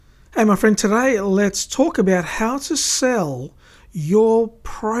Hey, my friend, today let's talk about how to sell your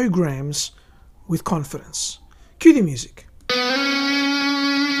programs with confidence. Cue the music.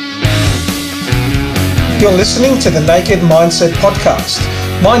 You're listening to the Naked Mindset Podcast.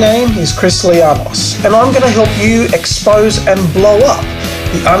 My name is Chris Lianos, and I'm going to help you expose and blow up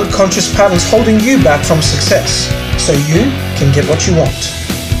the unconscious patterns holding you back from success so you can get what you want.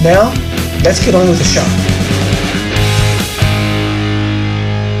 Now, let's get on with the show.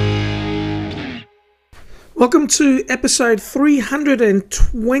 Welcome to episode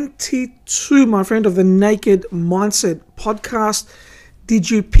 322, my friend, of the Naked Mindset Podcast.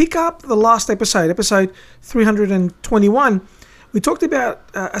 Did you pick up the last episode 321? We talked about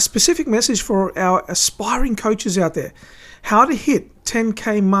a specific message for our aspiring coaches out there, how to hit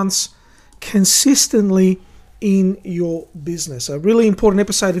 10K months consistently in your business. A really important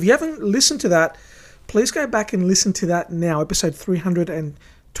episode. If you haven't listened to that, please go back and listen to that now, episode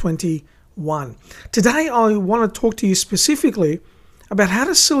 321. Today, I want to talk to you specifically about how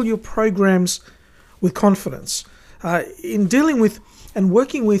to sell your programs with confidence. In dealing with and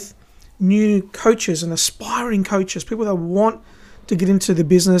working with new coaches and aspiring coaches, people that want to get into the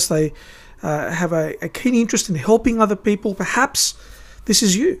business, they have a keen interest in helping other people. Perhaps this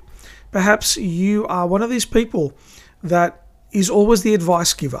is you. Perhaps you are one of these people that is always the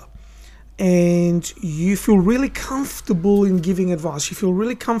advice giver, and you feel really comfortable in giving advice. You feel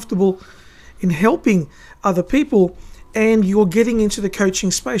really comfortable in helping other people, and you're getting into the coaching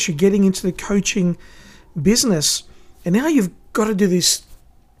space. You're getting into the coaching business, and now you've got to do this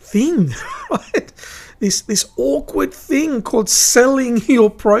thing, right? This awkward thing called selling your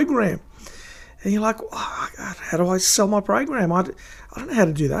program. And you're like, oh, God, how do I sell my program? I don't know how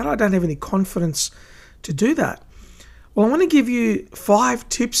to do that. I don't have any confidence to do that. Well, I want to give you 5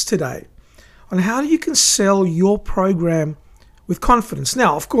 tips today on how you can sell your program with confidence.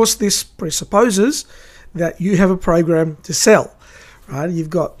 Now, of course, this presupposes that you have a program to sell, right? You've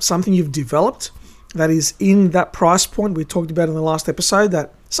got something you've developed that is in that price point we talked about in the last episode,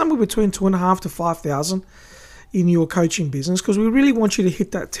 that somewhere between $2,500 to $5,000 in your coaching business, because we really want you to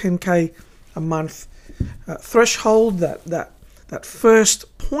hit that 10K a month threshold, that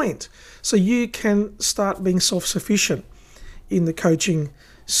first point, so you can start being self-sufficient in the coaching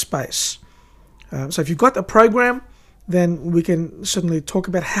space. So if you've got the program, then we can certainly talk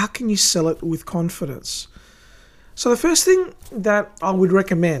about how can you sell it with confidence. So the first thing that I would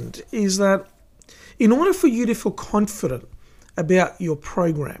recommend is that in order for you to feel confident about your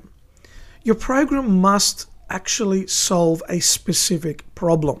program must actually solve a specific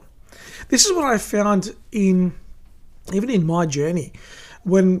problem. This is what I found even in my journey.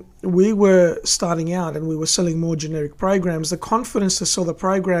 When we were starting out and we were selling more generic programs, the confidence to sell the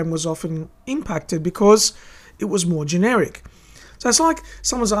program was often impacted because it was more generic. So it's like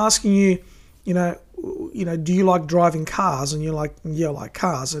someone's asking you, do you like driving cars? And you're like, yeah, I like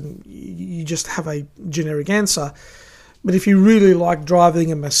cars. And you just have a generic answer. But if you really like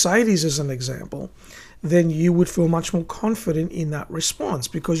driving a Mercedes, as an example, then you would feel much more confident in that response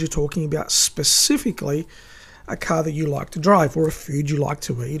because you're talking about specifically a car that you like to drive, or a food you like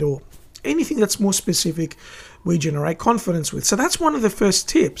to eat, or anything that's more specific we generate confidence with. So that's one of the first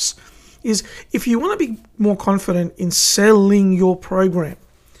tips, is if you want to be more confident in selling your program,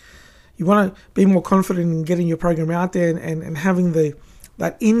 you want to be more confident in getting your program out there and having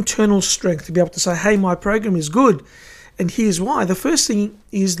that internal strength to be able to say, hey, my program is good, and here's why. The first thing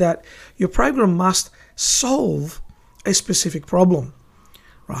is that your program must solve a specific problem,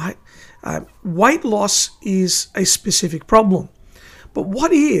 right? Weight loss is a specific problem. But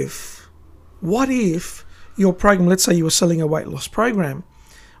what if your program, let's say you were selling a weight loss program,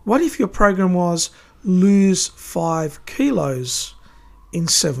 what if your program was lose 5 kilos in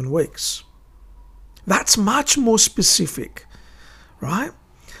 7 weeks? That's much more specific, right?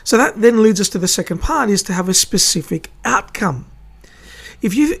 So that then leads us to the second part, is to have a specific outcome.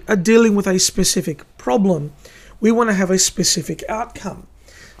 If you are dealing with a specific problem, we want to have a specific outcome.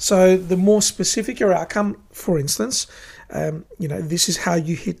 So the more specific your outcome, for instance, this is how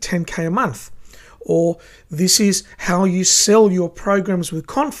you hit 10K a month, or this is how you sell your programs with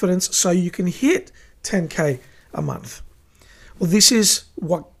confidence so you can hit 10K a month. Well, this is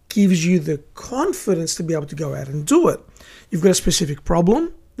what gives you the confidence to be able to go out and do it. You've got a specific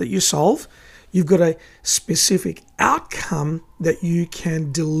problem that you solve. You've got a specific outcome that you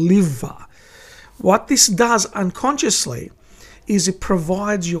can deliver. What this does unconsciously is it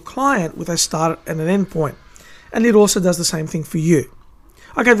provides your client with a start and an end point. And it also does the same thing for you.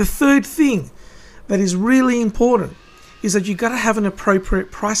 Okay, the third thing that is really important is that you've got to have an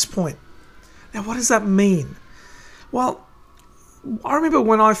appropriate price point. Now, what does that mean? Well, I remember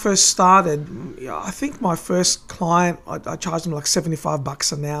when I first started, I think my first client, I charged them like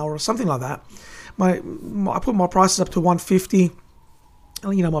 $75 an hour or something like that. I put my prices up to $150.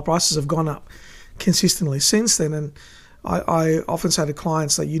 My prices have gone up consistently since then, and I often say to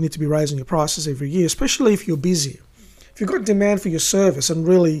clients that you need to be raising your prices every year, especially if you're busy. If you've got demand for your service, and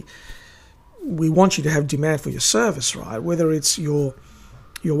really we want you to have demand for your service, right? Whether it's your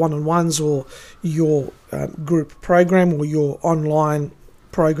one-on-ones or your group program or your online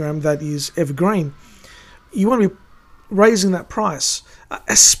program that is evergreen, you want to be raising that price,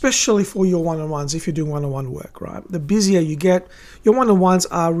 especially for your one-on-ones if you're doing one-on-one work, right? The busier you get, your one-on-ones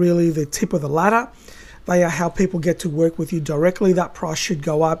are really the tip of the ladder. They are how people get to work with you directly. That price should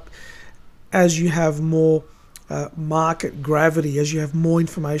go up as you have more market gravity, as you have more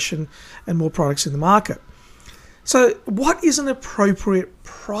information and more products in the market. So what is an appropriate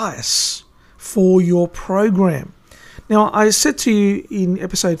price for your program? Now, I said to you in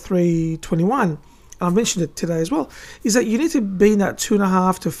episode 321, and I've mentioned it today as well, is that you need to be in that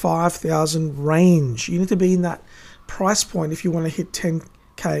 $2,500 to $5,000 range. You need to be in that price point if you want to hit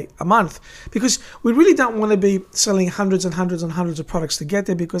 10K a month, because we really don't want to be selling hundreds and hundreds and hundreds of products to get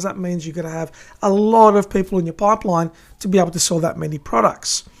there, because that means you're going to have a lot of people in your pipeline to be able to sell that many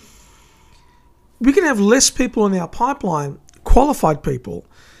products. We can have less people in our pipeline, qualified people,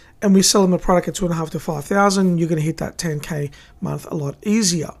 and we sell them a product at $2,500 to $5,000. You're going to hit that 10K month a lot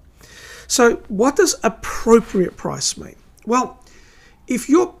easier. So what does appropriate price mean? Well, if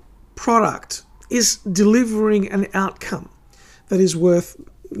your product is delivering an outcome that is worth,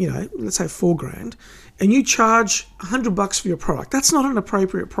 let's say $4,000, and you charge $100 for your product, that's not an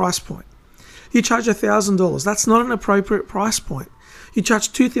appropriate price point. You charge $1,000, that's not an appropriate price point. You charge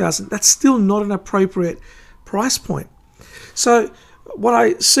 $2,000, that's still not an appropriate price point. So what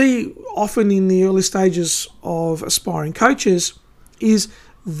I see often in the early stages of aspiring coaches is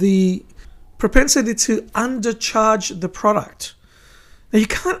the propensity to undercharge the product. Now, you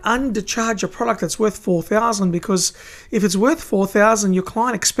can't undercharge a product that's worth $4,000, because if it's worth $4,000, your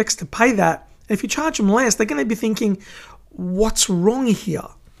client expects to pay that. And if you charge them less, they're going to be thinking, what's wrong here?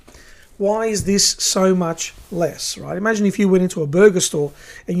 Why is this so much less, right? Imagine if you went into a burger store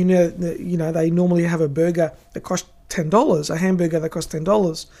and they normally have a burger that costs $10, a hamburger that costs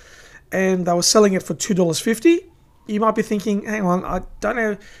 $10, and they were selling it for $2.50. You might be thinking, hang on, I don't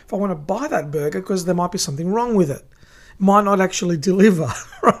know if I want to buy that burger because there might be something wrong with it. Might not actually deliver,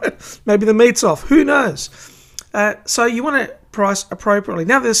 right? Maybe the meat's off. Who knows? So you want to price appropriately.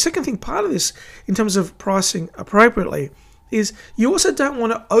 Now, the second thing, part of this, in terms of pricing appropriately, is you also don't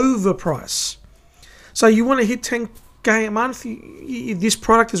want to overprice. So you want to hit 10K a month. This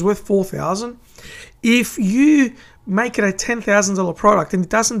product is worth $4,000. If you make it a $10,000 product and it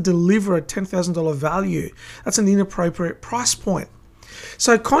doesn't deliver a $10,000 value, that's an inappropriate price point.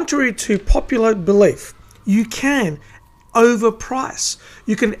 So contrary to popular belief, you can overprice.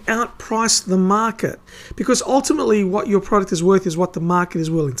 You can outprice the market, because ultimately what your product is worth is what the market is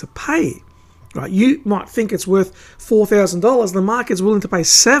willing to pay. Right? You might think it's worth $4,000. The market's willing to pay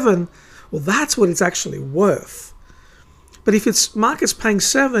 $7,000. Well, that's what it's actually worth. But if it's market's paying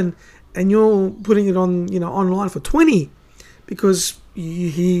 $7,000 and you're putting it on, online for $20,000, because you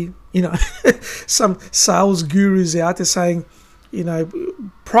hear, some sales gurus out there saying,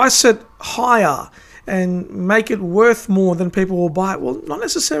 price it higher and make it worth more than people will buy it. Well, not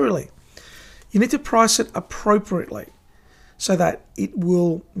necessarily. You need to price it appropriately, so that it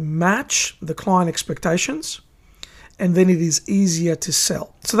will match the client expectations, and then it is easier to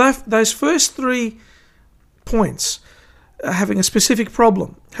sell. So those first 3 points, having a specific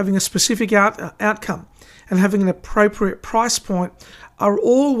problem, having a specific outcome, and having an appropriate price point, are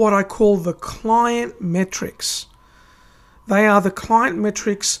all what I call the client metrics. They are the client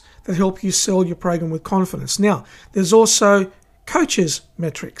metrics that help you sell your program with confidence. Now, there's also coaches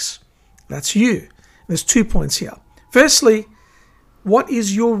metrics. That's you. There's 2 points here. Firstly, what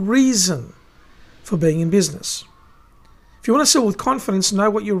is your reason for being in business? If you want to sell with confidence, know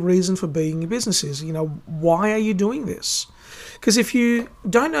what your reason for being in business is. Why are you doing this? Because if you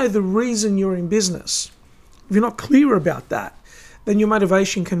don't know the reason you're in business, if you're not clear about that, then your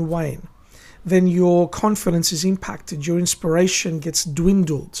motivation can wane. Then your confidence is impacted. Your inspiration gets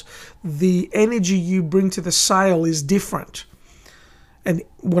dwindled. The energy you bring to the sale is different. And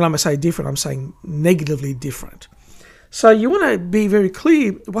when I say different, I'm saying negatively different. So you want to be very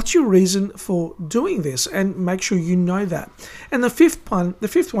clear, what's your reason for doing this, and make sure you know that. And the fifth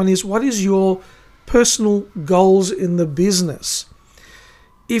one is, what is your personal goals in the business?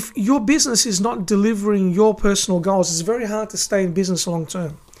 If your business is not delivering your personal goals, it's very hard to stay in business long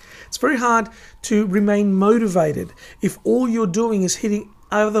term. It's very hard to remain motivated if all you're doing is hitting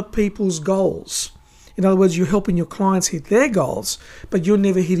other people's goals. In other words, you're helping your clients hit their goals, but you're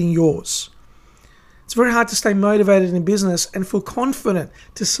never hitting yours. It's very hard to stay motivated in business and feel confident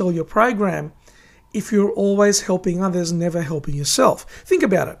to sell your program if you're always helping others, never helping yourself. Think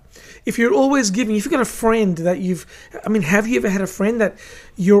about it. If you're always giving, if you've got a friend that have you ever had a friend that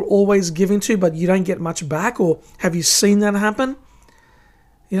you're always giving to, but you don't get much back? Or have you seen that happen?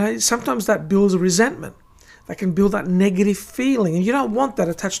 Sometimes that builds a resentment. That can build that negative feeling, and you don't want that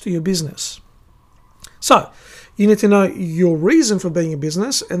attached to your business. So, you need to know your reason for being a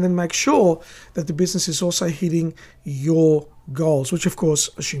business and then make sure that the business is also hitting your goals, which of course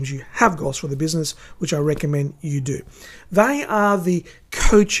assumes you have goals for the business, which I recommend you do. They are the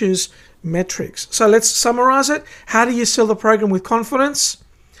coach's metrics. So let's summarize it. How do you sell the program with confidence?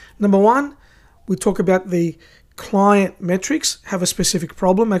 Number one, we talk about the client metrics. Have a specific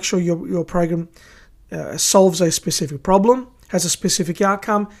problem. Make sure your program solves a specific problem, has a specific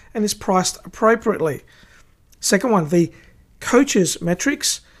outcome, and is priced appropriately. Second one, the coach's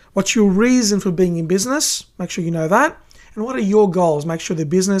metrics. What's your reason for being in business? Make sure you know that. And what are your goals? Make sure the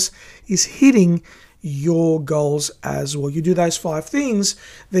business is hitting your goals as well. You do those 5 things,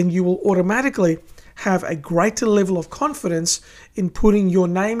 then you will automatically have a greater level of confidence in putting your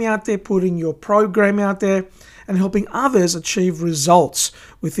name out there, putting your program out there, and helping others achieve results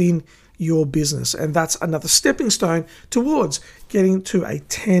within your business. And that's another stepping stone towards getting to a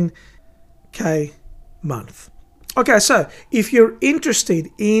 10K month. Okay, so if you're interested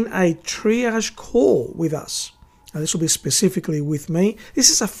in a triage call with us, now this will be specifically with me. This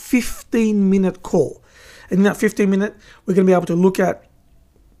is a 15-minute call. And in that 15-minute, we're going to be able to look at,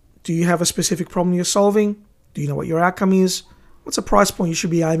 do you have a specific problem you're solving? Do you know what your outcome is? What's a price point you should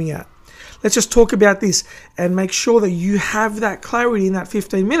be aiming at? Let's just talk about this and make sure that you have that clarity in that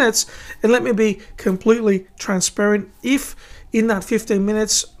 15 minutes. And let me be completely transparent. If in that 15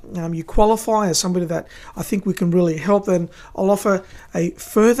 minutes you qualify as somebody that I think we can really help, then I'll offer a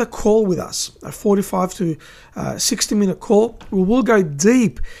further call with us, a 45 to 60-minute call. We will go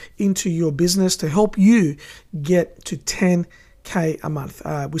deep into your business to help you get to 10K a month.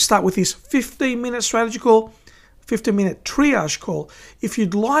 We start with this 15-minute strategy call, 15-minute triage call. If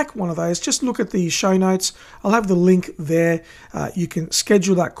you'd like one of those, just look at the show notes. I'll have the link there. You can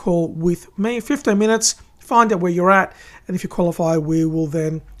schedule that call with me, 15 minutes, find out where you're at, and if you qualify, we will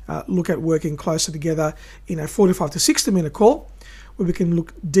then look at working closer together in a 45 to 60-minute call where we can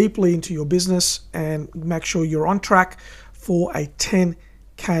look deeply into your business and make sure you're on track for a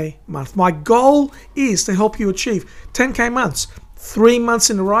 10K month. My goal is to help you achieve 10K months, 3 months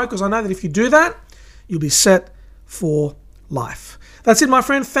in a row, because I know that if you do that, you'll be set for life. That's it, my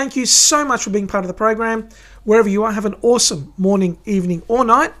friend. Thank you so much for being part of the program. Wherever you are, have an awesome morning, evening, or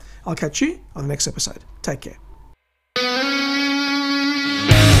night. I'll catch you on the next episode. Take care.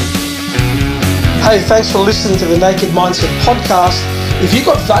 Hey, thanks for listening to the Naked Mindset podcast. If you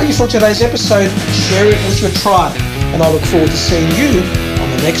got value from today's episode, share it with your tribe. And I look forward to seeing you on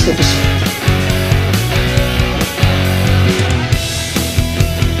the next episode.